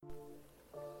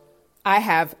I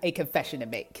have a confession to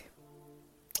make.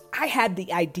 I had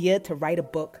the idea to write a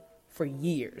book for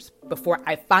years before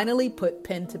I finally put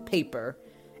pen to paper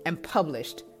and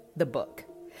published the book.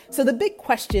 So the big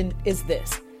question is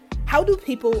this: how do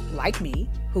people like me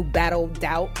who battle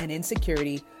doubt and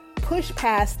insecurity push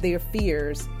past their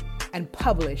fears and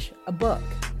publish a book?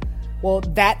 Well,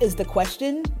 that is the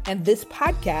question, and this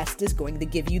podcast is going to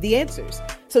give you the answers.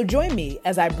 So join me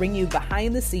as I bring you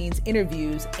behind the scenes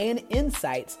interviews and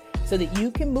insights so that you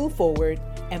can move forward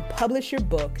and publish your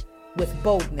book with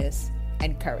boldness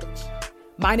and courage.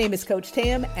 My name is Coach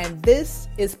Tam, and this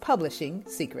is Publishing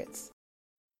Secrets.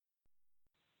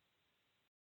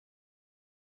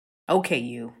 Okay,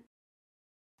 you.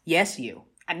 Yes, you.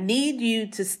 I need you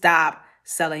to stop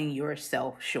selling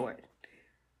yourself short.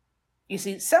 You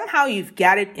see, somehow you've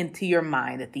got it into your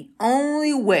mind that the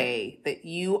only way that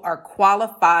you are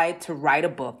qualified to write a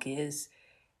book is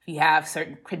if you have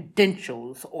certain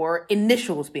credentials or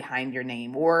initials behind your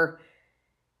name, or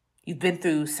you've been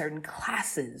through certain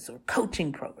classes or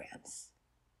coaching programs.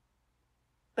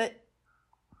 But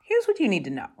here's what you need to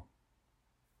know.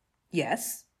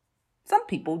 Yes, some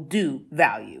people do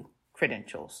value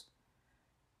credentials.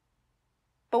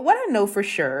 But what I know for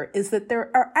sure is that there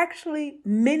are actually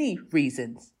many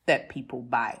reasons that people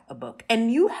buy a book, and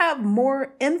you have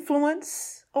more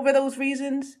influence over those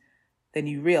reasons than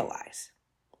you realize.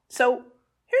 So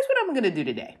here's what I'm going to do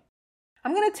today.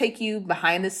 I'm going to take you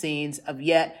behind the scenes of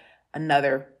yet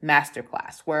another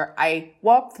masterclass where I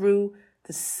walk through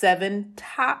the 7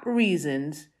 top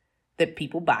reasons that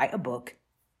people buy a book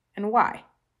and why.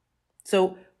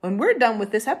 So when we're done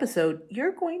with this episode,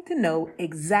 you're going to know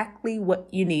exactly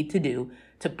what you need to do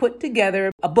to put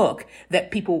together a book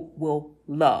that people will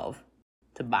love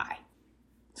to buy.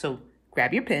 So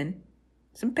grab your pen,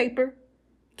 some paper,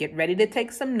 get ready to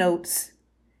take some notes.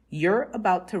 You're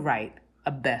about to write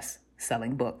a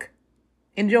best-selling book.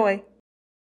 Enjoy.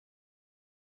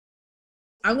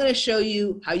 I'm going to show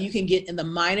you how you can get in the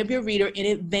mind of your reader in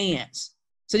advance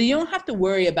so that you don't have to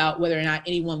worry about whether or not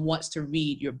anyone wants to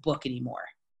read your book anymore.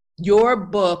 Your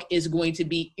book is going to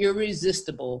be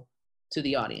irresistible to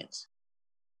the audience.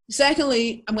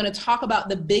 Secondly, I'm going to talk about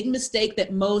the big mistake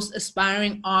that most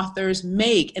aspiring authors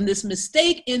make. And this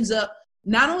mistake ends up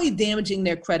not only damaging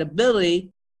their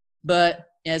credibility, but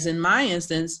as in my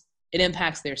instance, it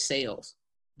impacts their sales.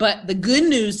 But the good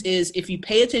news is if you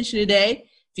pay attention today,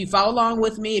 if you follow along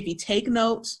with me, if you take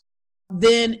notes,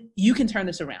 then you can turn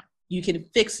this around. You can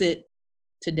fix it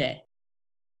today.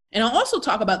 And I'll also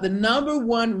talk about the number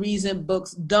one reason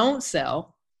books don't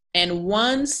sell and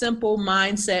one simple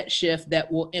mindset shift that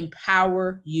will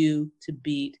empower you to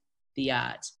beat the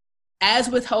odds. As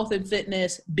with health and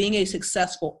fitness, being a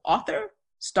successful author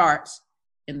starts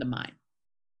in the mind.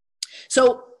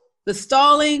 So the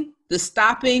stalling, the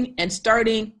stopping, and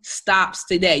starting stops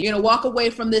today. You're going to walk away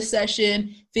from this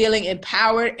session feeling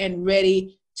empowered and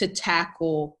ready to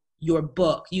tackle your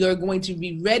book. You are going to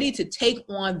be ready to take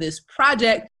on this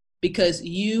project because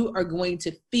you are going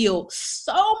to feel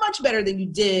so much better than you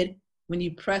did when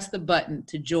you press the button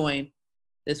to join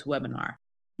this webinar.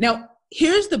 Now,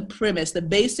 here's the premise, the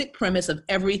basic premise of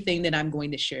everything that I'm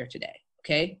going to share today,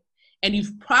 okay? And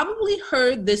you've probably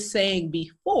heard this saying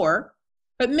before,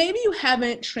 but maybe you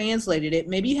haven't translated it.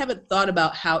 Maybe you haven't thought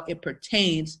about how it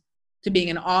pertains to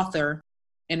being an author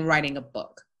and writing a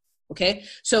book, okay?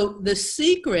 So the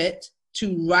secret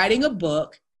to writing a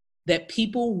book that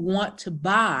people want to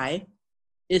buy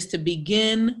is to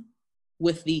begin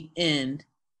with the end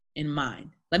in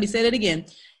mind. Let me say that again.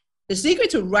 The secret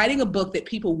to writing a book that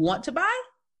people want to buy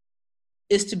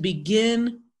is to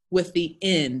begin with the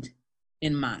end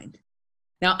in mind.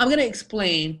 Now, I'm going to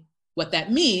explain what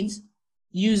that means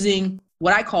using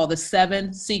what I call the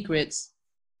 7 secrets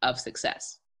of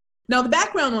success. Now, the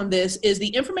background on this is the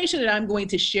information that I'm going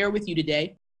to share with you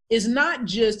today is not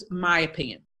just my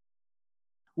opinion.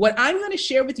 What I'm going to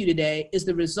share with you today is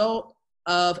the result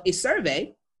of a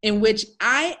survey in which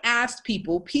I asked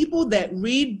people that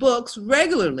read books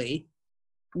regularly,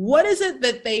 what is it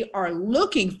that they are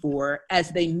looking for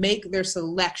as they make their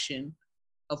selection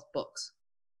of books?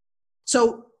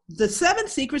 So the 7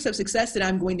 secrets of success that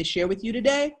I'm going to share with you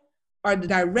today are the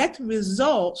direct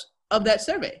result of that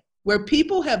survey, where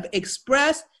people have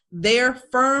expressed their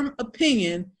firm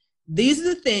opinion. These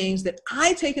are the things that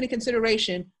I take into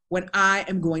consideration when I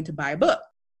am going to buy a book.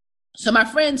 So my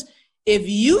friends, if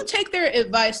you take their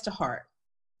advice to heart,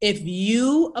 if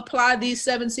you apply these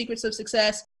 7 secrets of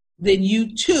success, then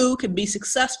you too can be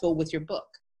successful with your book.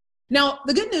 Now,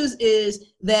 the good news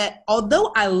is that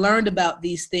although I learned about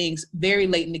these things very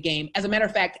late in the game, as a matter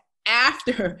of fact,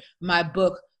 after my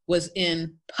book was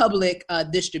in public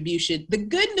distribution. The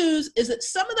good news is that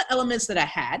some of the elements that I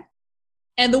had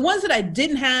and the ones that I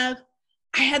didn't have,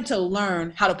 I had to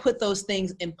learn how to put those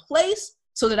things in place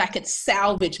so that I could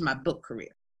salvage my book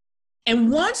career.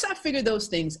 And once I figured those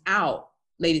things out,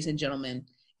 ladies and gentlemen,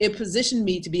 it positioned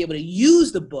me to be able to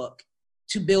use the book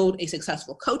to build a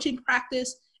successful coaching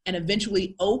practice and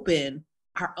eventually open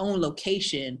our own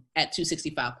location at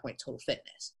 265 Point Total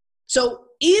Fitness. So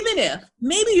even if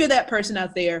maybe you're that person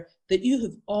out there that you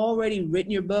have already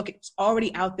written your book, it's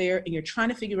already out there, and you're trying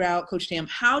to figure out, Coach Tam,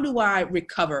 how do I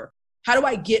recover? How do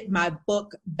I get my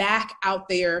book back out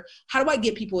there? How do I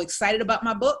get people excited about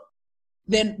my book?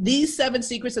 Then these 7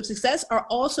 secrets of success are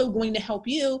also going to help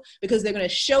you, because they're going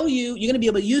to show you, you're going to be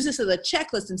able to use this as a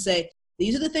checklist and say,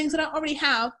 these are the things that I already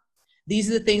have. These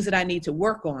are the things that I need to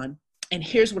work on. And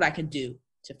here's what I can do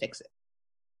to fix it.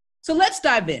 So let's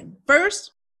dive in.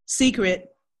 First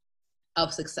secret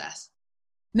of success.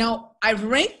 Now, I've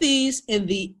ranked these in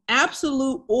the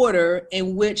absolute order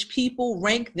in which people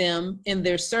rank them in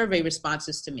their survey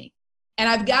responses to me. And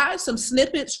I've got some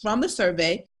snippets from the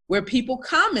survey where people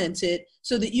commented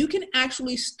so that you can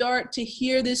actually start to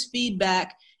hear this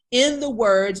feedback in the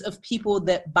words of people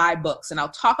that buy books. And I'll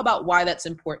talk about why that's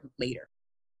important later.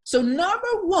 So number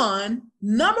one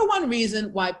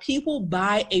reason why people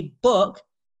buy a book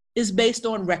is based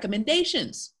on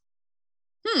recommendations.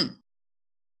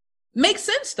 Makes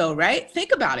sense though, right?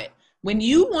 Think about it. When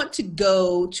you want to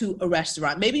go to a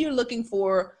restaurant, maybe you're looking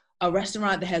for a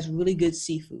restaurant that has really good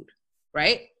seafood,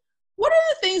 right? What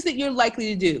are the things that you're likely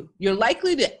to do? You're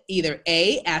likely to either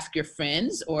A, ask your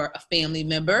friends or a family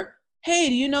member, hey,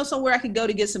 do you know somewhere I could go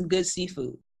to get some good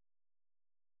seafood?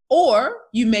 Or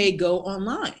you may go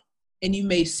online and you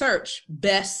may search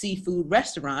best seafood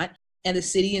restaurant in the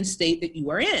city and state that you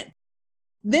are in.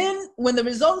 Then when the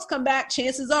results come back,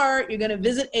 chances are you're going to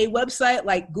visit a website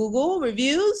like Google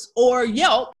Reviews or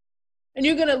Yelp, and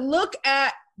you're going to look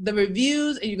at the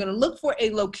reviews and you're going to look for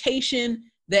a location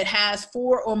that has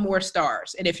 4 or more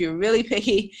stars. And if you're really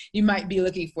picky, you might be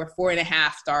looking for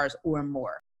 4.5 stars or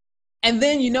more. And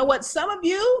then you know what? Some of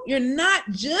you, you're not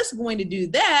just going to do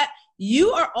that.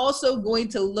 You are also going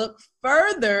to look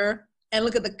further and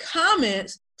look at the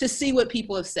comments to see what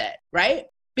people have said, right?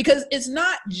 Because it's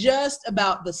not just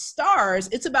about the stars,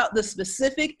 it's about the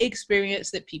specific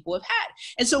experience that people have had.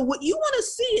 And so what you want to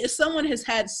see is someone has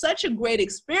had such a great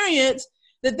experience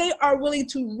that they are willing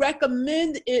to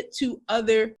recommend it to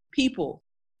other people.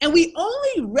 And we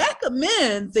only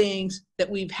recommend things that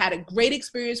we've had a great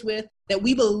experience with, that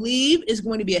we believe is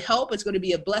going to be a help, it's going to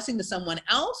be a blessing to someone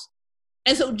else.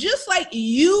 And so just like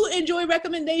you enjoy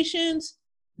recommendations,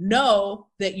 know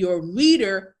that your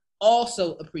reader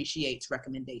also appreciates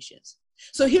recommendations.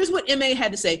 So here's what MA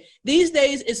had to say. These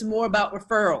days, it's more about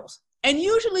referrals, and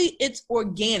usually it's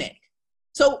organic.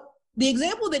 So the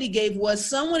example that he gave was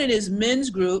someone in his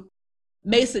men's group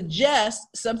may suggest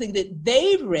something that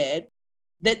they've read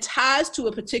that ties to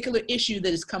a particular issue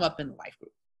that has come up in the life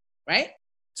group, right?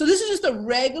 So this is just a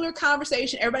regular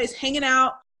conversation. Everybody's hanging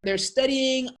out. They're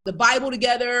studying the Bible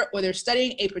together, or they're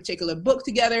studying a particular book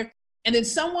together. And then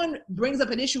someone brings up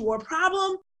an issue or a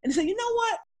problem and say, you know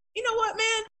what,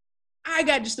 man, I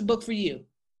got just a book for you.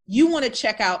 You want to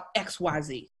check out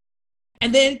XYZ.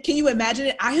 And then can you imagine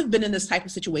it? I have been in this type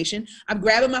of situation. I'm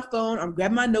grabbing my phone, I'm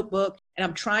grabbing my notebook, and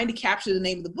I'm trying to capture the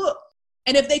name of the book.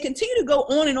 And if they continue to go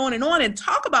on and on and on and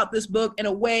talk about this book in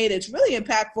a way that's really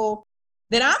impactful,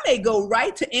 then I may go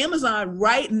right to Amazon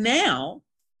right now,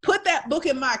 put that book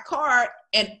in my cart,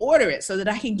 and order it so that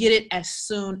I can get it as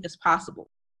soon as possible.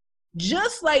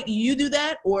 Just like you do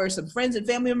that, or some friends and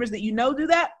family members that you know do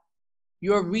that,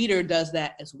 your reader does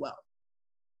that as well.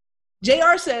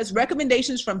 JR says,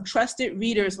 recommendations from trusted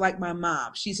readers like my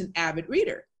mom. She's an avid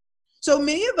reader. So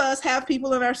many of us have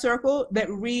people in our circle that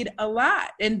read a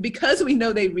lot. And because we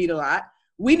know they read a lot,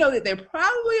 we know that they're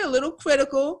probably a little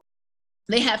critical.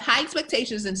 They have high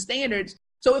expectations and standards.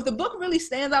 So if the book really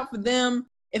stands out for them,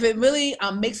 if it really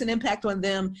makes an impact on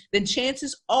them, then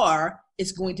chances are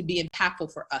it's going to be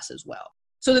impactful for us as well.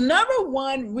 So the number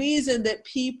one reason that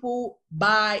people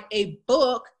buy a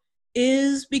book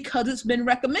is because it's been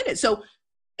recommended. So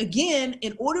again,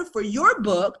 in order for your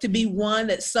book to be one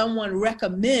that someone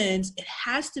recommends, it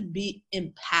has to be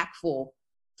impactful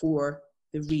for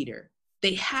the reader.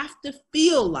 They have to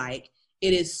feel like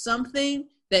it is something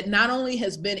that not only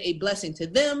has been a blessing to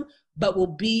them, but will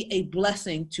be a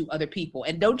blessing to other people.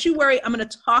 And don't you worry, I'm going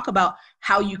to talk about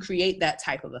how you create that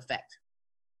type of effect.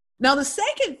 Now, the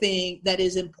second thing that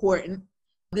is important,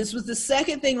 this was the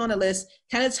second thing on the list,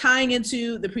 kind of tying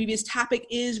into the previous topic,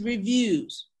 is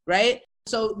reviews, right?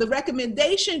 So the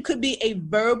recommendation could be a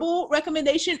verbal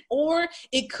recommendation, or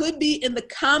it could be in the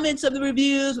comments of the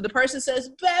reviews where the person says,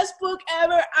 best book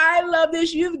ever. I love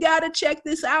this. You've got to check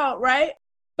this out, right?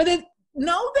 But then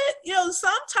know that,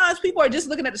 sometimes people are just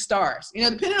looking at the stars,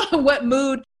 depending on what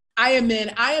mood I am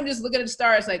in. I am just looking at the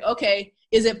stars like, okay,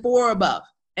 is it 4 or above?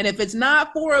 And if it's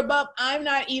not 4 or above, I'm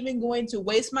not even going to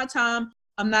waste my time.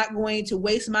 I'm not going to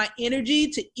waste my energy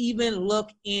to even look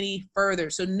any further.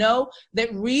 So know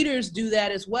that readers do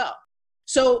that as well.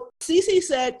 So Cece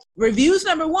said reviews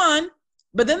number 1,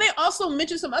 but then they also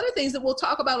mentioned some other things that we'll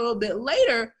talk about a little bit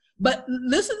later. But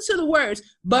listen to the words,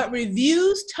 but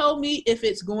reviews tell me if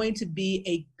it's going to be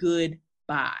a good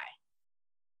buy.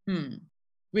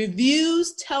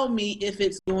 Reviews tell me if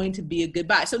it's going to be a good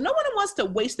buy. So no one wants to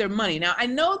waste their money. Now, I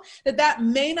know that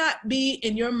may not be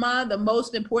in your mind the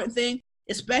most important thing,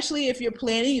 especially if you're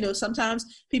planning.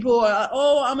 Sometimes people are,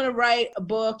 I'm going to write a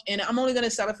book and I'm only going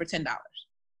to sell it for $10.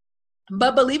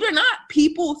 But believe it or not,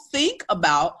 people think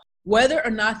about whether or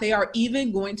not they are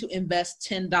even going to invest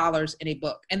 $10 in a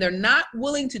book. And they're not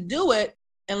willing to do it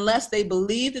unless they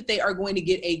believe that they are going to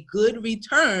get a good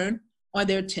return on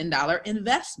their $10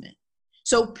 investment.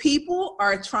 So people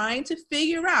are trying to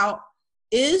figure out,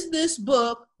 is this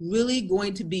book really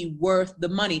going to be worth the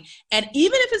money? And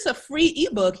even if it's a free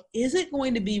ebook, is it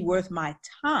going to be worth my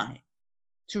time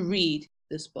to read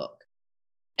this book?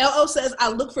 LO says, I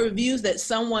look for reviews that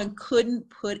someone couldn't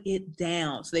put it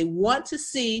down. So they want to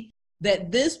see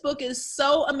that this book is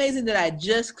so amazing that I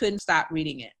just couldn't stop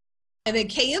reading it. And then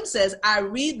KM says, I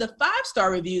read the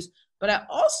 5-star reviews, but I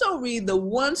also read the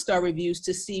 1-star reviews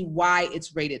to see why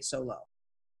it's rated so low.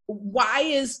 Why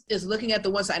is looking at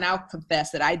the ones, and I'll confess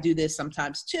that I do this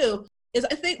sometimes too, is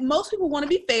I think most people want to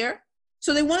be fair.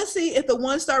 So they want to see if the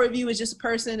 1-star review is just a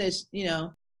person that's,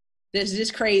 that's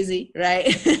just crazy, right?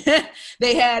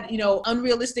 They had,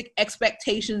 unrealistic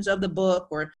expectations of the book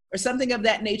or something of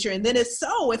that nature. And then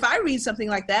if I read something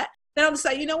like that, then I'll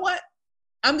decide, you know what?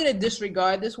 I'm going to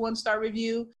disregard this 1-star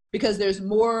review because there's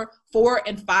more 4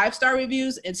 and 5-star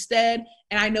reviews instead.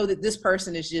 And I know that this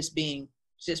person is just being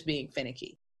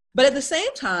finicky. But at the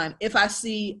same time, if I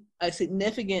see a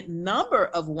significant number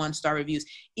of 1-star reviews,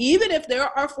 even if there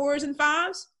are 4s and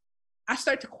 5s, I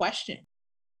start to question,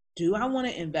 do I want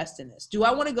to invest in this? Do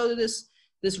I want to go to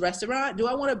this restaurant? Do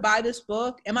I want to buy this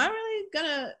book? Am I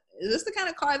really is this the kind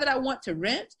of car that I want to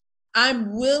rent?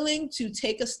 I'm willing to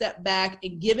take a step back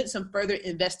and give it some further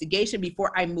investigation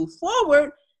before I move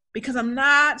forward because I'm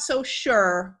not so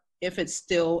sure if it's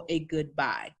still a good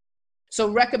buy. So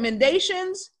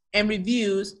recommendations and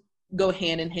reviews go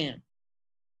hand in hand.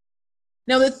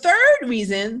 Now, the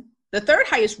third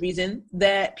highest reason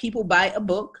that people buy a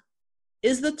book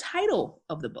is the title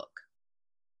of the book.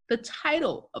 The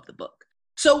title of the book.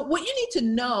 So what you need to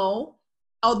know,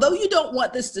 although you don't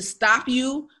want this to stop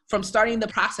you from starting the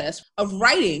process of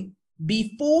writing,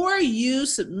 before you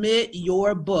submit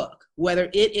your book, whether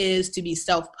it is to be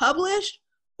self-published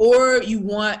or you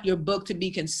want your book to be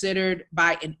considered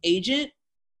by an agent,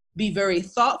 be very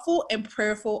thoughtful and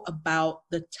prayerful about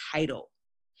the title,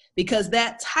 because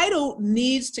that title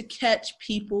needs to catch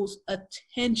people's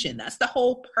attention. That's the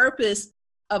whole purpose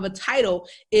of a title,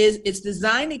 is it's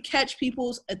designed to catch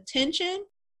people's attention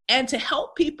and to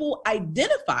help people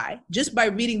identify just by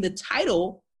reading the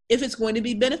title if it's going to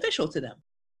be beneficial to them.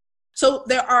 So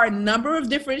there are a number of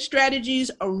different strategies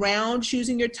around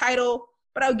choosing your title,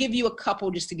 but I'll give you a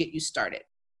couple just to get you started.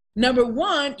 Number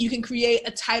 1, you can create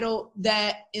a title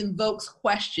that invokes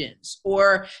questions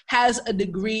or has a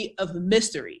degree of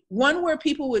mystery. One where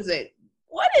people would say,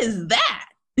 what is that?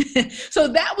 So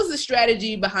that was the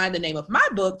strategy behind the name of my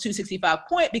book, 265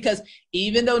 Point, because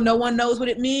even though no one knows what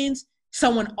it means,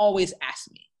 someone always asks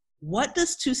me, what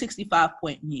does 265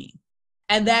 Point mean?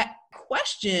 And that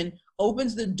question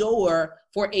opens the door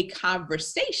for a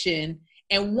conversation.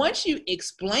 And once you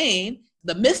explain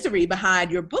the mystery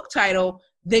behind your book title,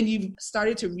 then you've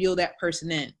started to reel that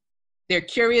person in. They're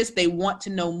curious, they want to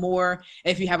know more.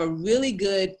 If you have a really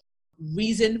good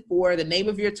reason for the name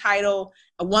of your title,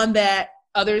 one that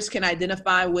others can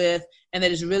identify with and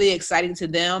that is really exciting to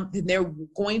them, then they're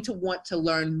going to want to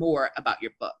learn more about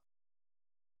your book.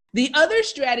 The other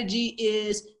strategy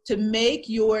is to make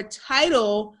your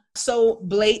title so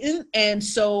blatant and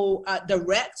so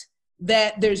direct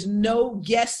that there's no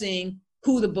guessing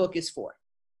who the book is for.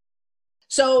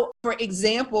 So, for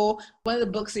example, one of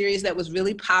the book series that was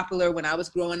really popular when I was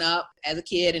growing up as a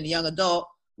kid and a young adult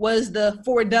was the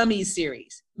For Dummies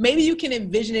series. Maybe you can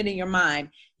envision it in your mind.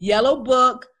 Yellow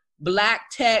book, black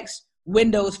text,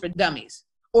 Windows for Dummies,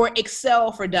 or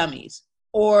Excel for Dummies,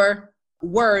 or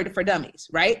Word for Dummies,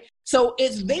 right? So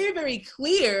it's very, very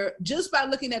clear just by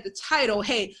looking at the title,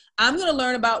 hey, I'm going to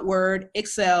learn about Word,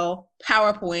 Excel,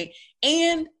 PowerPoint,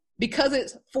 and because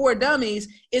it's for dummies,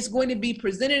 it's going to be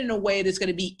presented in a way that's going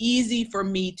to be easy for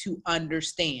me to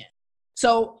understand.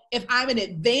 So if I'm an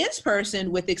advanced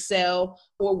person with Excel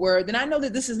or Word, then I know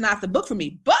that this is not the book for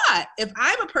me. But if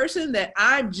I'm a person that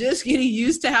I'm just getting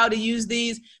used to how to use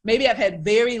these, maybe I've had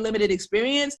very limited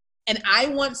experience, and I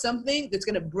want something that's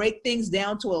going to break things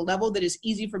down to a level that is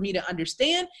easy for me to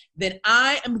understand, then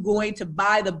I am going to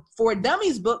buy the For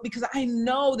Dummies book because I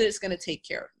know that it's going to take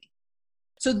care of me.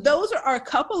 So those are a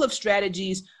couple of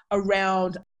strategies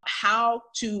around how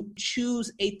to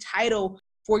choose a title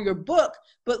for your book.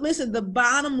 But listen, the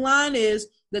bottom line is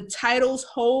the title's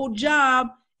whole job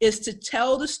is to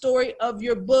tell the story of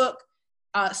your book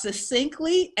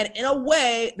succinctly and in a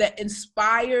way that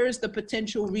inspires the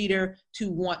potential reader to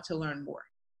want to learn more.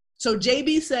 So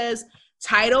JB says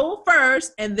title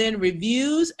first and then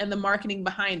reviews and the marketing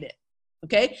behind it.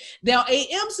 Okay. Now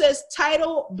AM says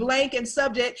title, blank, and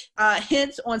subject,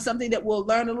 hints on something that we'll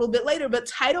learn a little bit later, but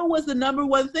title was the number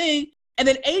one thing. And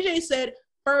then AJ said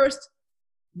first,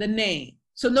 the name.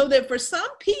 So know that for some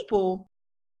people,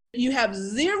 you have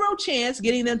zero chance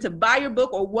getting them to buy your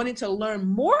book or wanting to learn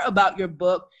more about your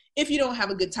book if you don't have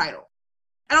a good title.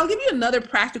 And I'll give you another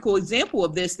practical example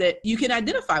of this that you can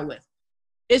identify with.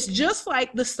 It's just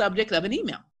like the subject of an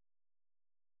email.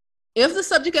 If the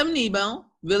subject of an email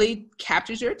really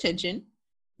captures your attention,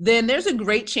 then there's a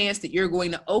great chance that you're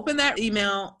going to open that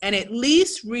email and at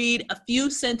least read a few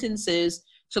sentences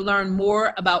to learn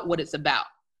more about what it's about.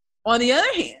 On the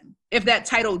other hand, if that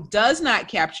title does not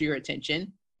capture your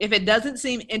attention, if it doesn't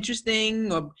seem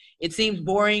interesting or it seems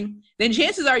boring, then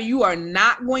chances are you are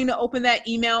not going to open that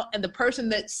email, and the person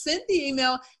that sent the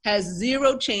email has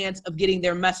zero chance of getting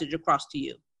their message across to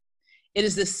you. It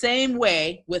is the same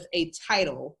way with a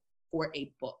title for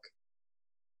a book.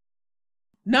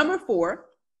 Number 4,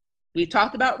 we've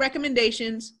talked about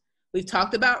recommendations, we've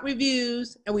talked about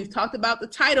reviews, and we've talked about the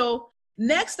title.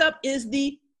 Next up is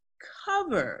the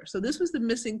cover. So this was the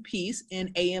missing piece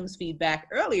in AM's feedback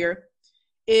earlier.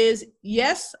 Is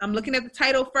yes, I'm looking at the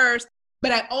title first,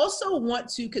 but I also want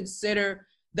to consider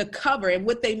the cover. And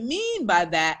what they mean by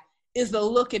that is the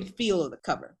look and feel of the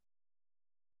cover.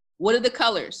 What are the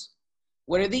colors?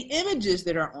 What are the images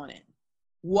that are on it?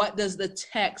 What does the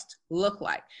text look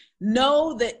like?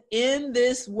 Know that in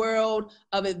this world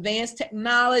of advanced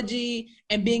technology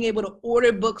and being able to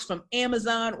order books from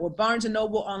Amazon or Barnes &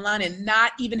 Noble online and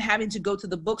not even having to go to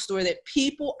the bookstore, that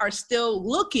people are still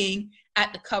looking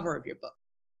at the cover of your book.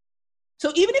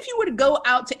 So even if you were to go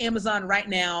out to Amazon right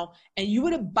now and you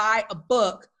were to buy a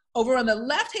book, over on the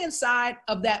left-hand side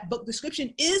of that book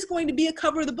description is going to be a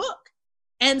cover of the book.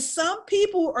 And some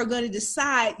people are going to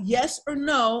decide yes or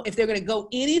no if they're going to go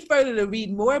any further to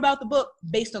read more about the book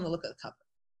based on the look of the cover.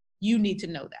 You need to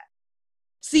know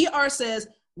that. CR says,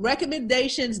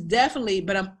 recommendations definitely,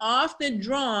 but I'm often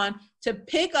drawn to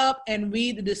pick up and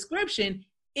read the description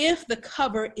if the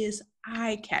cover is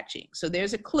eye-catching. So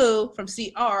there's a clue from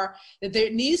CR that there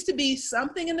needs to be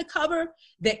something in the cover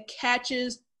that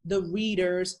catches the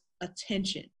reader's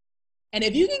attention. And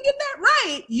if you can get that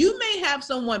right, you may have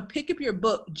someone pick up your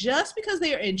book just because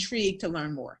they are intrigued to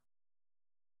learn more.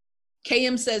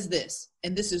 KM says this,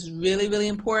 and this is really, really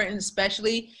important,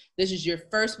 especially this is your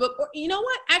first book, or you know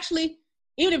what? Actually,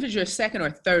 even if it's your second or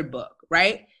third book,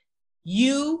 right?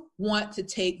 You want to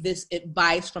take this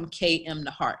advice from KM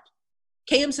to heart.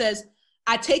 KM says,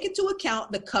 I take into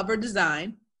account the cover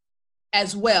design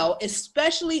as well,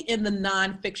 especially in the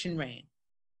nonfiction range.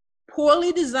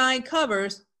 Poorly designed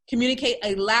covers communicate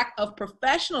a lack of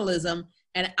professionalism,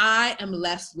 and I am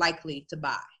less likely to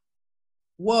buy.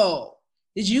 Whoa,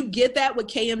 did you get that, what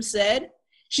KM said?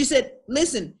 She said,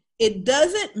 listen, it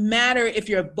doesn't matter if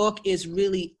your book is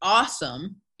really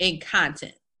awesome in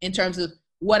content, in terms of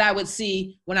what I would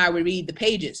see when I would read the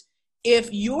pages.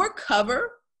 If your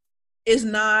cover is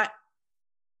not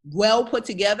well put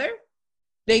together,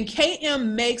 then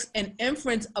KM makes an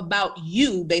inference about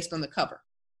you based on the cover.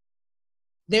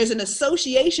 There's an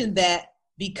association that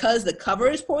because the cover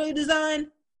is poorly designed,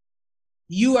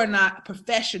 you are not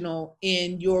professional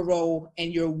in your role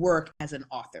and your work as an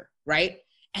author, right?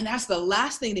 And that's the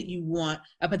last thing that you want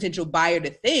a potential buyer to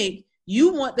think.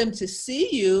 You want them to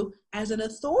see you as an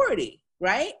authority,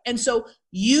 right? And so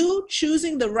you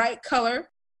choosing the right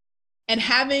color and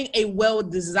having a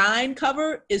well-designed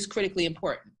cover is critically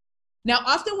important. Now,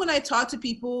 often when I talk to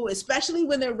people, especially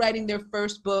when they're writing their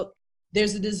first book,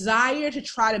 there's a desire to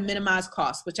try to minimize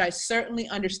costs, which I certainly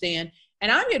understand. And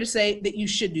I'm here to say that you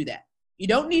should do that. You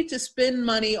don't need to spend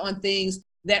money on things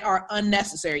that are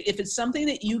unnecessary. If it's something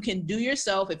that you can do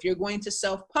yourself, if you're going to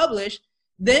self-publish,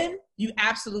 then you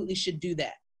absolutely should do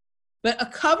that. But a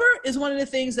cover is one of the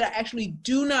things that I actually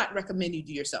do not recommend you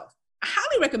do yourself. I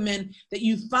highly recommend that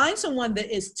you find someone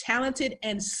that is talented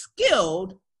and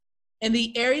skilled in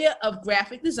the area of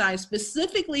graphic design,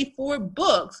 specifically for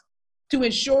books, to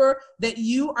ensure that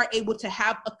you are able to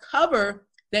have a cover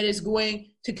that is going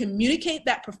to communicate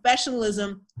that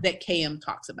professionalism that KM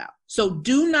talks about. So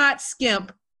do not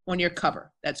skimp on your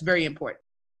cover. That's very important.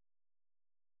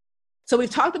 So we've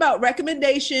talked about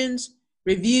recommendations,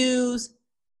 reviews,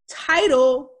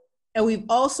 title, and we've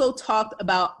also talked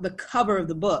about the cover of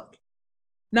the book.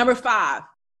 Number 5,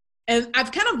 and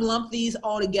I've kind of lumped these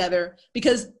all together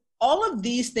because all of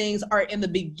these things are in the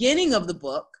beginning of the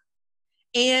book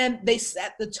and they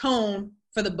set the tone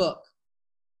for the book.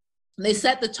 They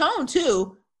set the tone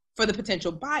too for the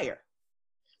potential buyer.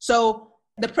 So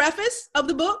the preface of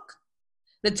the book,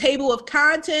 the table of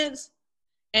contents,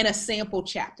 and a sample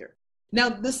chapter. Now,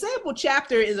 the sample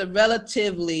chapter is a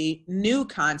relatively new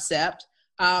concept.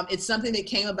 It's something that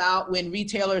came about when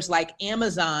retailers like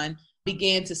Amazon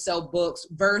began to sell books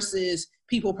versus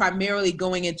people primarily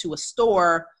going into a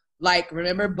store like,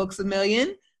 remember, Books A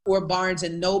Million or Barnes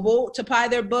and Noble to buy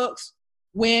their books.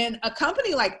 When a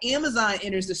company like Amazon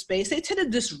enters the space, they tend to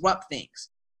disrupt things.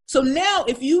 So now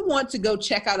if you want to go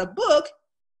check out a book,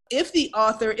 if the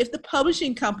author, if the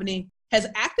publishing company has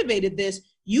activated this,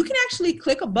 you can actually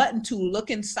click a button to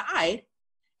look inside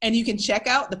and you can check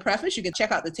out the preface, you can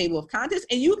check out the table of contents,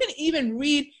 and you can even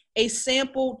read a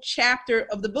sample chapter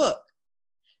of the book.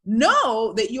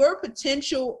 Know that your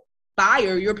potential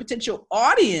buyer, your potential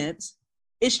audience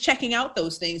is checking out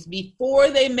those things before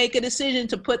they make a decision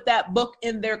to put that book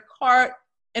in their cart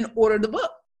and order the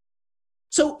book.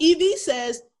 So EV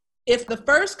says, if the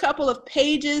first couple of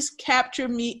pages capture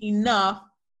me enough,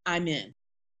 I'm in.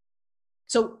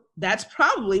 So that's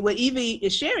probably what EV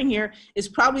is sharing here, is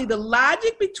probably the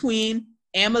logic between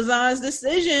Amazon's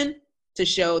decision to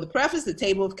show the preface, the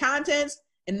table of contents,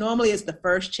 and normally it's the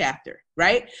first chapter,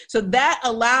 right? So that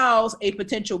allows a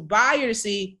potential buyer to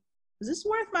see, is this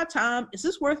worth my time? Is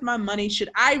this worth my money? Should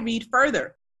I read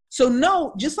further? So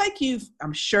no, just like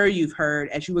I'm sure you've heard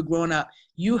as you were growing up,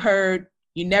 you heard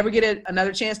you never get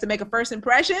another chance to make a first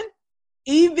impression.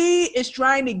 EV is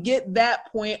trying to get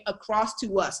that point across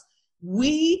to us.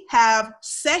 We have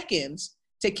seconds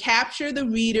to capture the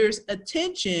reader's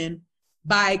attention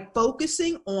by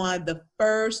focusing on the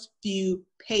first few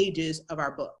pages of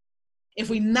our book. If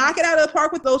we knock it out of the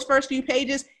park with those first few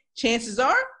pages, chances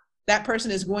are that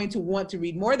person is going to want to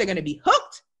read more. They're going to be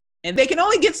hooked, and they can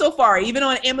only get so far. Even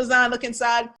on Amazon, look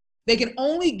inside, they can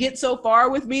only get so far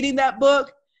with reading that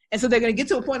book. And so they're going to get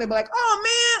to a point and be like, oh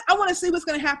man, I want to see what's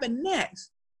going to happen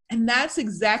next. And that's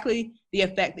exactly the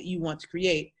effect that you want to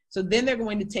create. So then they're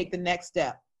going to take the next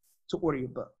step to order your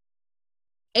book.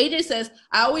 AJ says,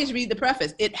 I always read the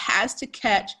preface. It has to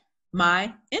catch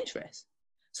my interest.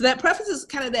 So that preface is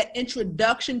kind of that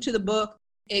introduction to the book.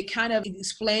 It kind of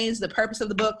explains the purpose of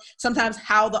the book, sometimes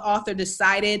how the author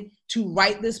decided to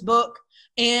write this book,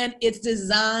 and it's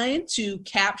designed to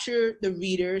capture the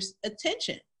reader's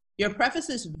attention. Your preface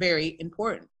is very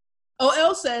important.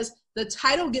 OL says, the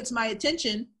title gets my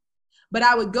attention, but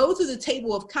I would go to the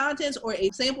table of contents or a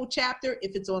sample chapter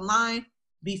if it's online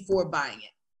before buying it.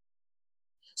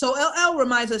 So LL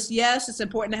reminds us, yes, it's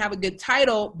important to have a good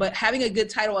title, but having a good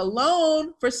title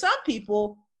alone for some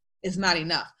people is not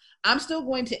enough. I'm still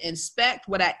going to inspect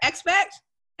what I expect,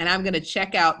 and I'm going to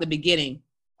check out the beginning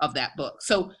of that book.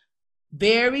 So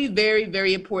very, very,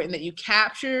 very important that you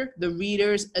capture the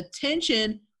reader's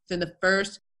attention in the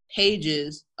first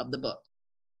pages of the book.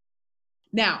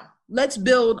 Now, let's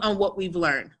build on what we've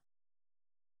learned.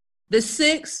 The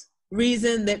 6th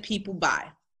reason that people buy.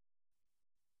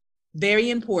 Very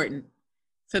important,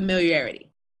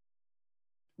 familiarity.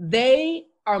 They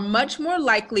are much more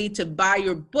likely to buy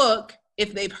your book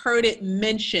if they've heard it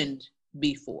mentioned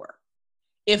before,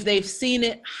 if they've seen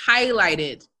it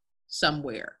highlighted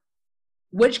somewhere,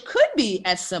 which could be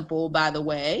as simple, by the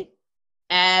way,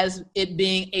 as it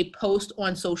being a post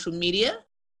on social media.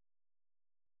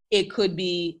 It could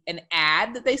be an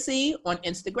ad that they see on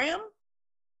Instagram.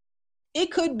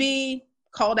 It could be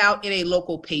called out in a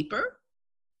local paper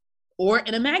or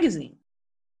in a magazine.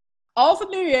 All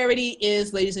familiarity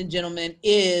is, ladies and gentlemen,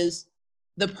 is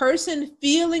the person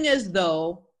feeling as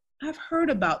though I've heard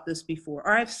about this before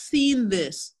or I've seen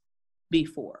this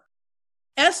before.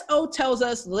 SO tells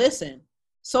us, listen,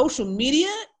 social media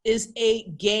is a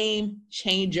game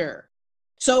changer.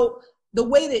 So the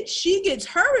way that she gets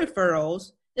her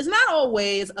referrals is not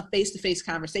always a face-to-face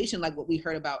conversation like what we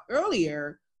heard about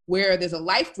earlier, where there's a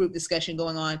life group discussion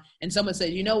going on and someone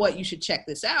says, you know what, you should check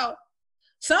this out.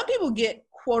 Some people get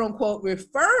quote unquote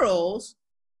referrals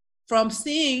from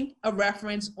seeing a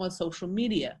reference on social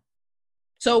media.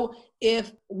 So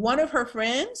if one of her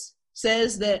friends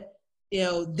says that,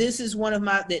 this is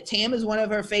that Tam is one of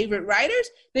her favorite writers,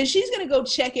 then she's going to go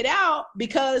check it out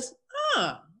because,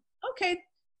 okay,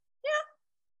 yeah,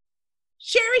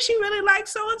 Sherry, she really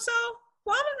likes so-and-so.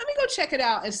 Well, let me go check it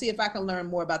out and see if I can learn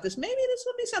more about this. Maybe this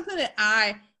will be something that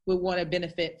I would want to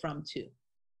benefit from too.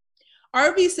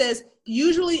 RV says,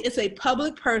 usually it's a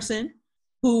public person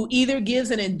who either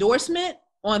gives an endorsement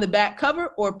on the back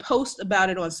cover or posts about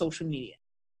it on social media,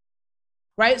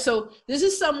 right? So this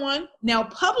is someone, now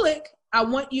public, I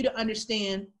want you to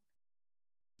understand,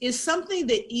 is something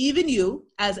that even you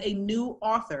as a new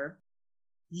author,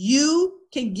 you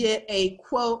can get a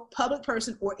quote public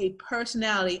person or a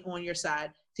personality on your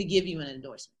side to give you an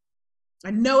endorsement.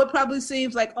 I know it probably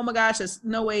seems like, oh my gosh, there's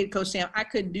no way, Coach Tam, I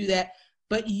couldn't do that,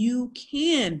 but you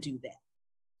can do that.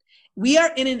 We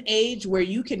are in an age where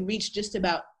you can reach just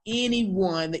about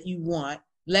anyone that you want,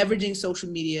 leveraging social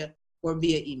media or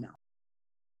via email.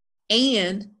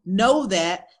 And know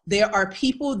that there are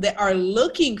people that are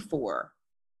looking for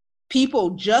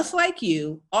people just like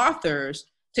you, authors,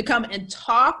 to come and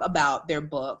talk about their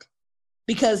book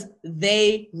because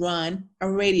they run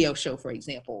a radio show, for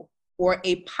example, or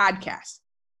a podcast.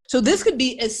 So this could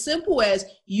be as simple as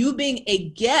you being a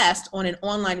guest on an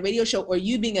online radio show or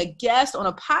you being a guest on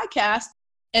a podcast,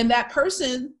 and that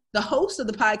person, the host of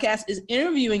the podcast, is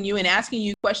interviewing you and asking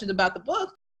you questions about the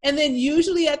book. And then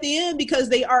usually at the end, because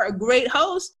they are a great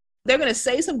host, they're going to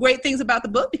say some great things about the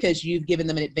book because you've given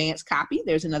them an advanced copy.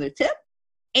 There's another tip.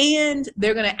 And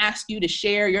they're going to ask you to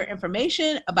share your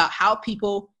information about how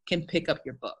people can pick up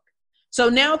your book. So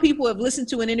now people have listened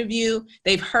to an interview,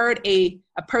 they've heard a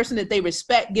person that they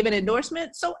respect give an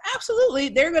endorsement. So absolutely,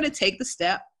 they're going to take the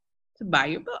step to buy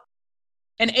your book.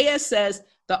 And AS says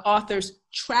the author's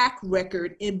track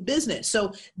record in business.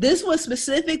 So this was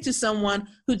specific to someone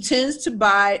who tends to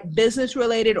buy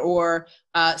business-related or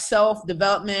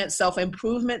self-development,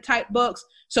 self-improvement type books.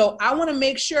 So I want to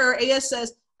make sure, AS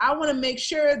says, I want to make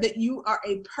sure that you are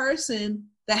a person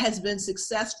that has been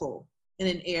successful in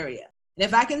an area. And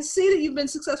if I can see that you've been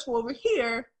successful over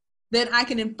here, then I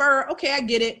can infer, okay, I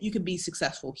get it. You can be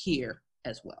successful here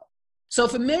as well. So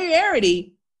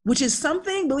familiarity, which is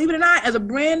something, believe it or not, as a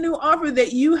brand new author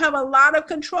that you have a lot of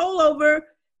control over,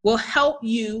 will help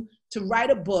you to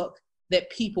write a book that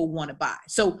people want to buy.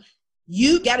 So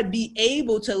you got to be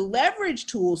able to leverage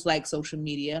tools like social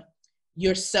media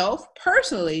yourself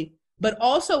personally, but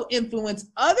also influence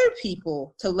other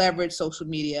people to leverage social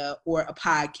media or a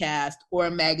podcast or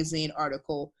a magazine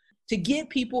article to get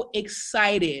people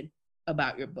excited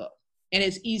about your book. And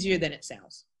it's easier than it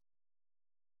sounds.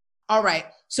 All right,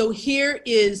 so here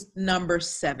is number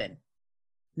 7.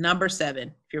 Number 7,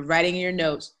 if you're writing in your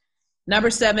notes, number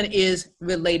 7 is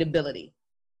relatability.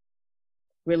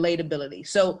 Relatability.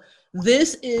 So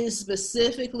this is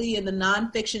specifically in the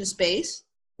nonfiction space,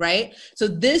 right? So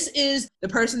this is the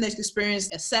person that's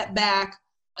experienced a setback,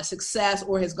 a success,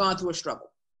 or has gone through a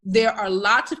struggle. There are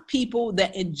lots of people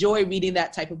that enjoy reading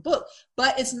that type of book,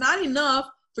 but it's not enough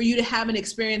for you to have an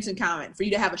experience in common, for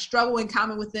you to have a struggle in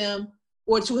common with them,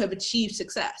 or to have achieved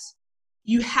success.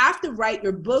 You have to write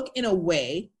your book in a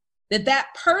way that that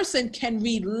person can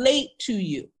relate to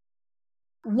you.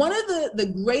 One of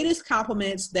the greatest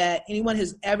compliments that anyone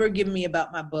has ever given me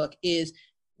about my book is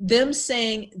them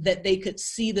saying that they could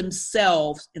see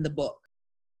themselves in the book.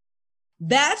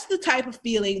 That's the type of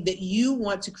feeling that you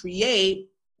want to create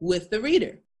with the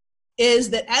reader,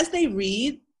 is that as they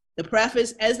read the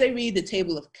preface, as they read the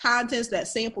table of contents, that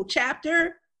sample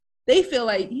chapter, they feel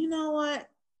like, you know what?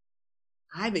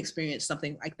 I've experienced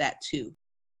something like that too.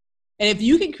 And if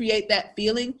you can create that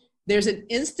feeling, there's an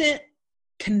instant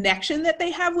connection that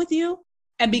they have with you.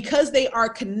 And because they are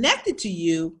connected to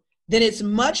you, then it's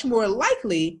much more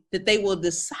likely that they will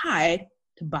decide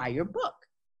to buy your book.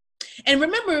 And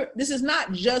remember, this is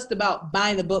not just about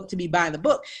buying the book to be buying the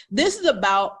book. This is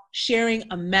about sharing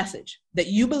a message that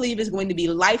you believe is going to be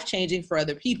life-changing for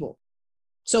other people.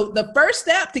 So the first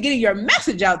step to getting your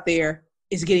message out there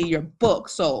is getting your book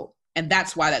sold. And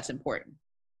that's why that's important.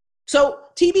 So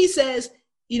TB says,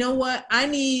 you know what? I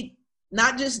need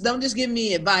don't just give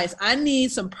me advice. I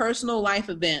need some personal life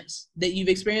events that you've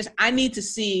experienced. I need to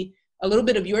see a little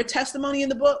bit of your testimony in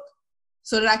the book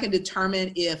so that I can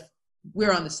determine if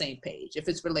we're on the same page, if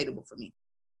it's relatable for me.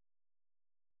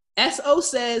 SO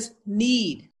says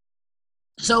need.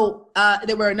 So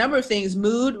there were a number of things: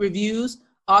 mood, reviews,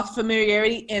 author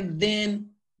familiarity, and then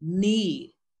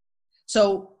need.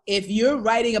 So if you're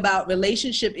writing about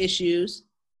relationship issues,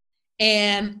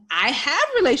 and I have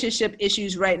relationship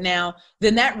issues right now,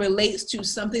 then that relates to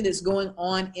something that's going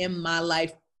on in my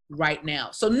life right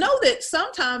now. So know that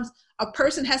sometimes a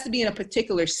person has to be in a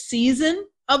particular season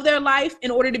of their life in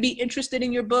order to be interested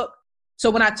in your book. So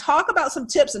when I talk about some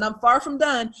tips, and I'm far from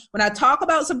done, when I talk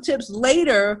about some tips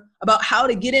later about how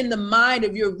to get in the mind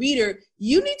of your reader,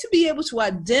 you need to be able to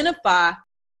identify,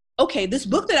 okay, this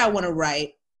book that I want to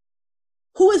write,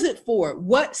 who is it for?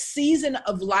 What season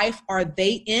of life are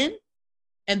they in?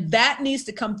 And that needs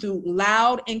to come through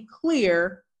loud and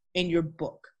clear in your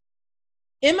book.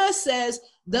 Emma says,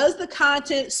 does the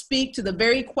content speak to the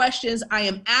very questions I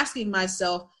am asking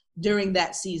myself during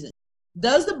that season?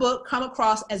 Does the book come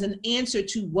across as an answer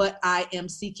to what I am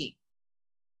seeking?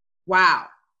 Wow.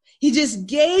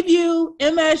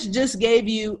 MS just gave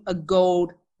you a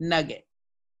gold nugget.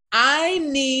 I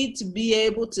need to be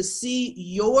able to see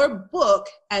your book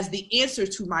as the answer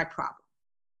to my problem.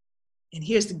 And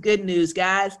here's the good news,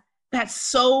 guys. That's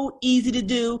so easy to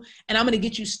do. And I'm going to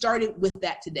get you started with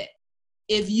that today.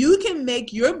 If you can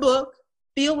make your book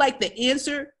feel like the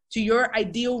answer to your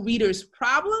ideal reader's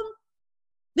problem,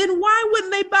 then why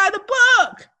wouldn't they buy the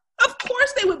book? Of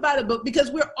course they would buy the book, because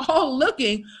we're all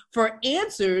looking for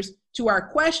answers to our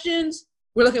questions.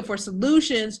 We're looking for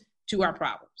solutions to our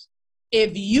problems.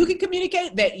 If you can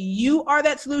communicate that you are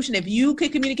that solution, if you can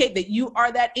communicate that you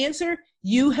are that answer,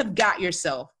 you have got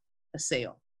yourself a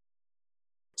sale.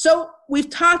 So we've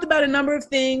talked about a number of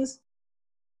things.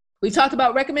 We've talked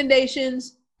about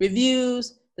recommendations,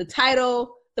 reviews, the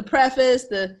title, the preface,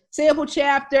 the sample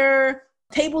chapter,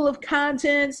 table of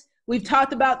contents. We've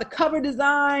talked about the cover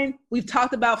design. We've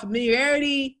talked about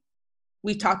familiarity.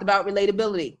 We've talked about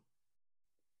relatability.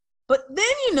 But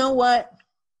then you know what?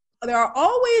 There are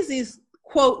always these,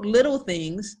 quote, little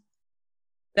things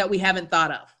that we haven't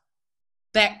thought of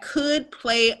that could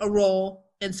play a role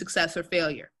in success or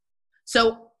failure.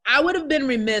 So I would have been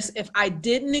remiss if I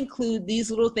didn't include these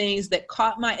little things that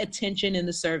caught my attention in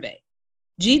the survey.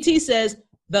 GT says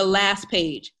the last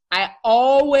page. I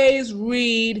always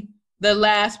read the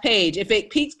last page. If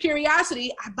it piques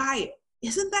curiosity, I buy it.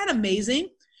 Isn't that amazing?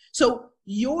 So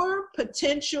your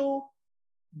potential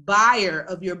buyer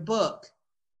of your book,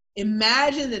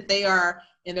 imagine that they are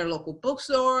in their local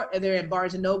bookstore or they're in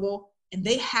Barnes & Noble and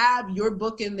they have your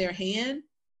book in their hand.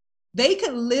 They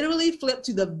can literally flip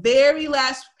to the very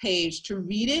last page to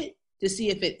read it to see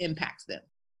if it impacts them.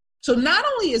 So not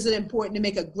only is it important to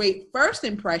make a great first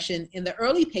impression in the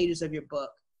early pages of your book,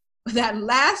 but that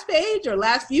last page or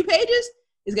last few pages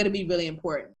is going to be really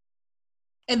important.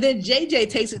 And then JJ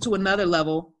takes it to another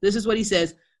level. This is what he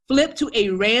says: flip to a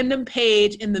random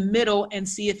page in the middle and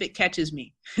see if it catches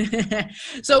me.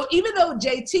 So even though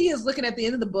JT is looking at the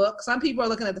end of the book, some people are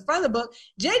looking at the front of the book,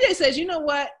 JJ says, you know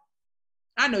what?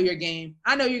 I know your game.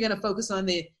 I know you're going to focus on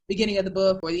the beginning of the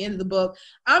book or the end of the book.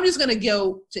 I'm just going to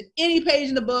go to any page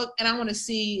in the book and I want to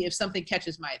see if something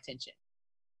catches my attention.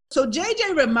 So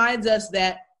JJ reminds us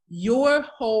that your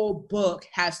whole book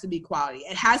has to be quality.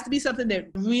 It has to be something that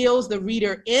reels the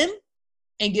reader in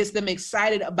and gets them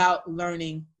excited about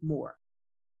learning more.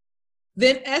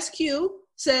 Then SQ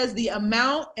says the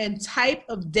amount and type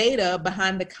of data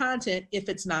behind the content if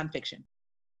it's nonfiction.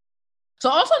 So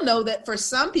also know that for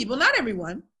some people, not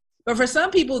everyone, but for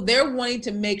some people, they're wanting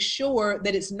to make sure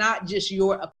that it's not just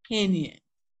your opinion.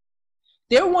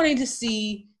 They're wanting to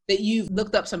see that you've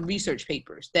looked up some research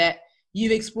papers, that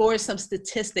you've explored some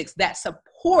statistics that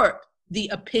support the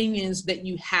opinions that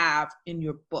you have in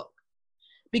your book.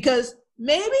 Because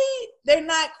maybe they're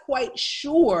not quite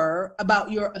sure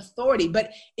about your authority,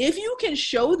 but if you can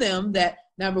show them that,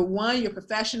 number one, you're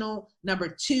professional, number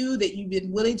two, that you've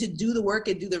been willing to do the work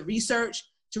and do the research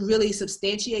to really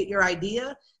substantiate your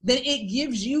idea, then it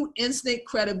gives you instant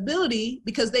credibility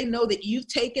because they know that you've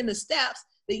taken the steps,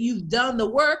 that you've done the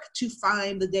work to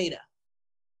find the data.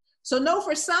 So know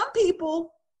for some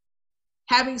people,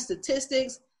 having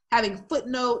statistics, having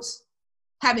footnotes,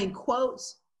 having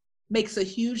quotes makes a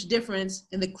huge difference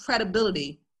in the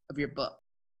credibility of your book.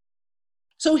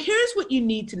 So here's what you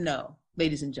need to know,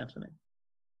 ladies and gentlemen.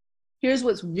 Here's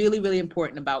what's really, really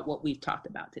important about what we've talked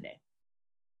about today.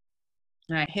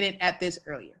 And I hinted at this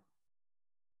earlier.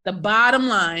 The bottom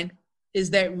line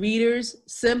is that readers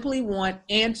simply want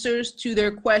answers to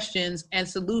their questions and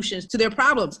solutions to their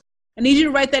problems. I need you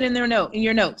to write that in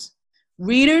your notes.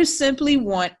 Readers simply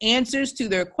want answers to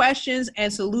their questions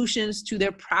and solutions to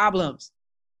their problems.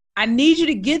 I need you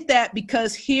to get that,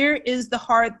 because here is the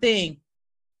hard thing.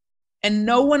 And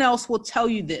no one else will tell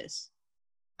you this,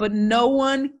 but no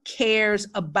one cares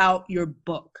about your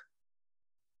book.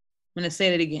 I'm going to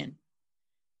say that again.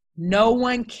 No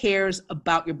one cares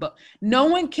about your book. No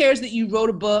one cares that you wrote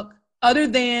a book other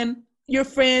than your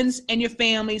friends and your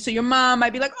family. So your mom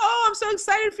might be like, oh, I'm so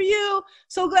excited for you.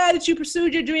 So glad that you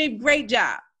pursued your dream. Great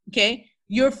job. Okay.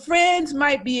 Your friends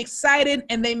might be excited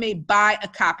and they may buy a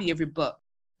copy of your book.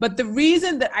 But the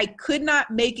reason that I could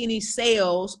not make any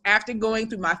sales after going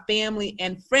through my family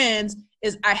and friends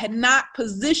is I had not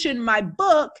positioned my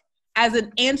book as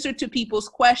an answer to people's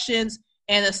questions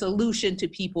and a solution to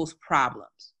people's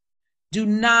problems. Do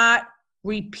not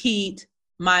repeat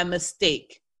my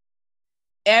mistake.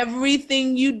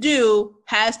 Everything you do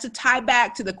has to tie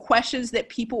back to the questions that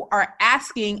people are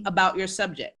asking about your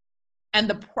subject and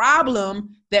the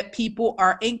problem that people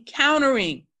are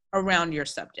encountering around your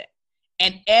subject.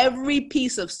 And every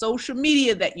piece of social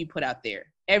media that you put out there,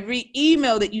 every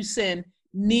email that you send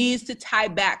needs to tie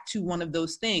back to one of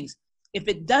those things. If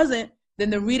it doesn't, then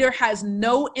the reader has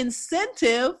no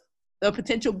incentive, the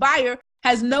potential buyer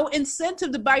has no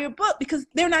incentive to buy your book because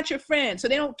they're not your friend. So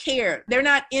they don't care. They're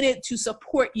not in it to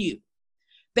support you.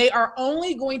 They are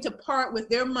only going to part with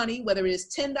their money, whether it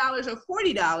is $10 or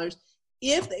 $40,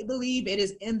 if they believe it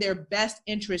is in their best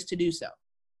interest to do so.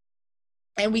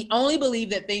 And we only believe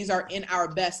that things are in our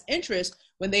best interest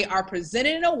when they are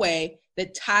presented in a way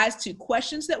that ties to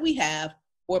questions that we have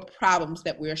or problems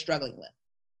that we're struggling with.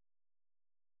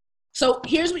 So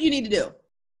here's what you need to do.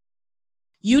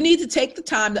 You need to take the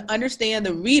time to understand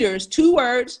the reader's two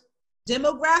words,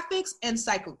 demographics and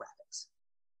psychographics.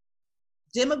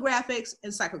 Demographics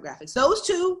and psychographics. Those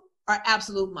two are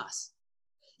absolute must.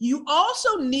 You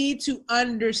also need to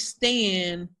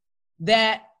understand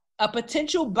that a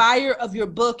potential buyer of your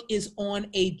book is on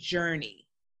a journey.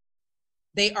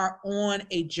 They are on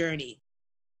a journey.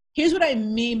 Here's what I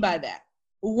mean by that.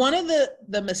 One of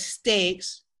the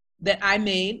mistakes that I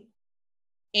made,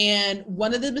 and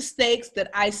one of the mistakes that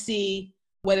I see,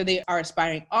 whether they are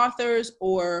aspiring authors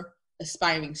or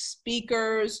aspiring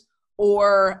speakers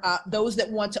or those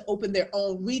that want to open their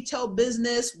own retail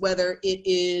business, whether it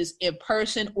is in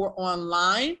person or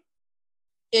online,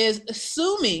 is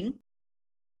assuming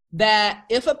that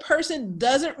if a person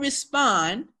doesn't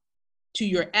respond to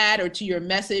your ad or to your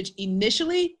message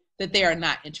initially, that they are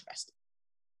not interested.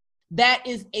 That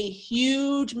is a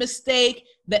huge mistake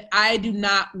that I do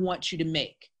not want you to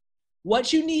make.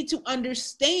 What you need to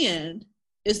understand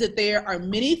is that there are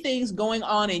many things going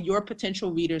on in your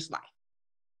potential reader's life.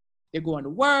 They're going to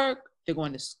work, they're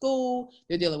going to school,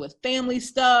 they're dealing with family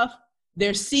stuff,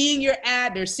 they're seeing your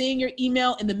ad, they're seeing your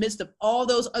email in the midst of all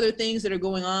those other things that are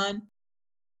going on.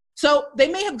 So they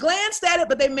may have glanced at it,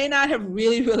 but they may not have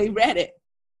really read it.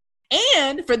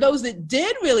 And for those that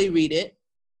did really read it,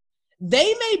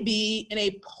 they may be in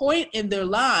a point in their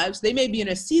lives, they may be in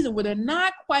a season where they're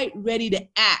not quite ready to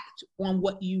act on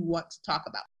what you want to talk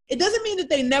about. It doesn't mean that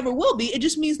they never will be. It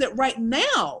just means that right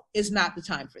now is not the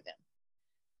time for them.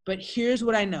 But here's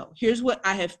what I know. Here's what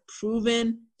I have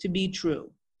proven to be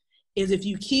true, is if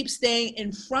you keep staying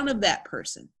in front of that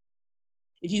person,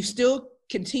 if you still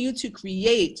continue to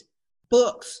create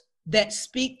books that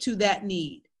speak to that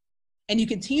need, and you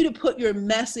continue to put your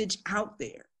message out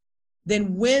there,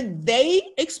 then when they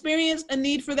experience a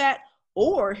need for that,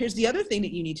 or here's the other thing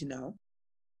that you need to know,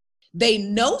 they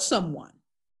know someone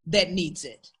that needs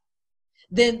it,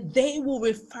 then they will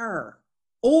refer,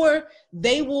 or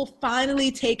they will finally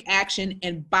take action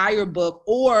and buy your book,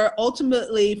 or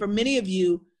ultimately, for many of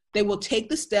you, they will take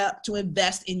the step to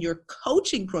invest in your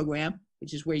coaching program,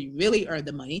 which is where you really earn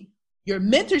the money, your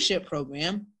mentorship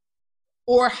program,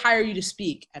 or hire you to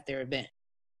speak at their event.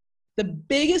 The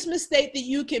biggest mistake that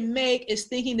you can make is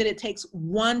thinking that it takes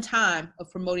one time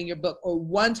of promoting your book or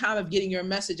one time of getting your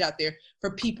message out there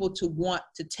for people to want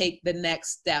to take the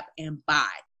next step and buy.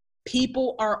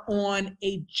 People are on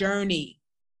a journey.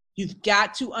 You've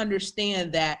got to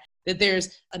understand that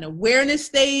there's an awareness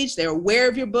stage. They're aware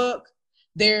of your book.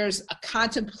 There's a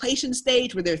contemplation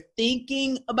stage where they're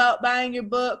thinking about buying your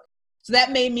book. So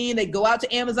that may mean they go out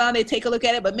to Amazon, they take a look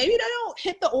at it, but maybe they don't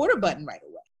hit the order button right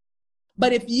away.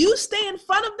 But if you stay in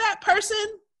front of that person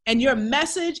and your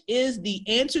message is the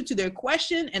answer to their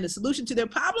question and the solution to their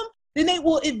problem, then they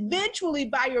will eventually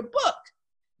buy your book.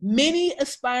 Many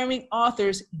aspiring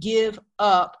authors give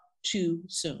up too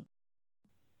soon.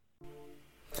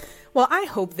 Well, I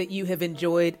hope that you have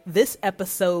enjoyed this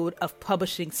episode of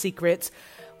Publishing Secrets,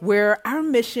 where our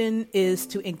mission is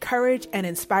to encourage and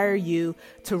inspire you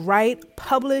to write,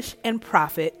 publish, and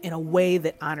profit in a way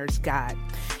that honors God.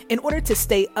 In order to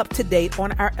stay up to date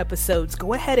on our episodes,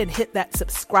 go ahead and hit that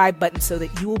subscribe button so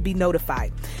that you will be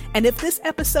notified. And if this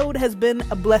episode has been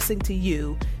a blessing to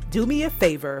you, do me a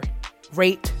favor,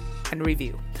 rate and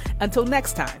review. Until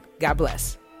next time, God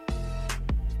bless.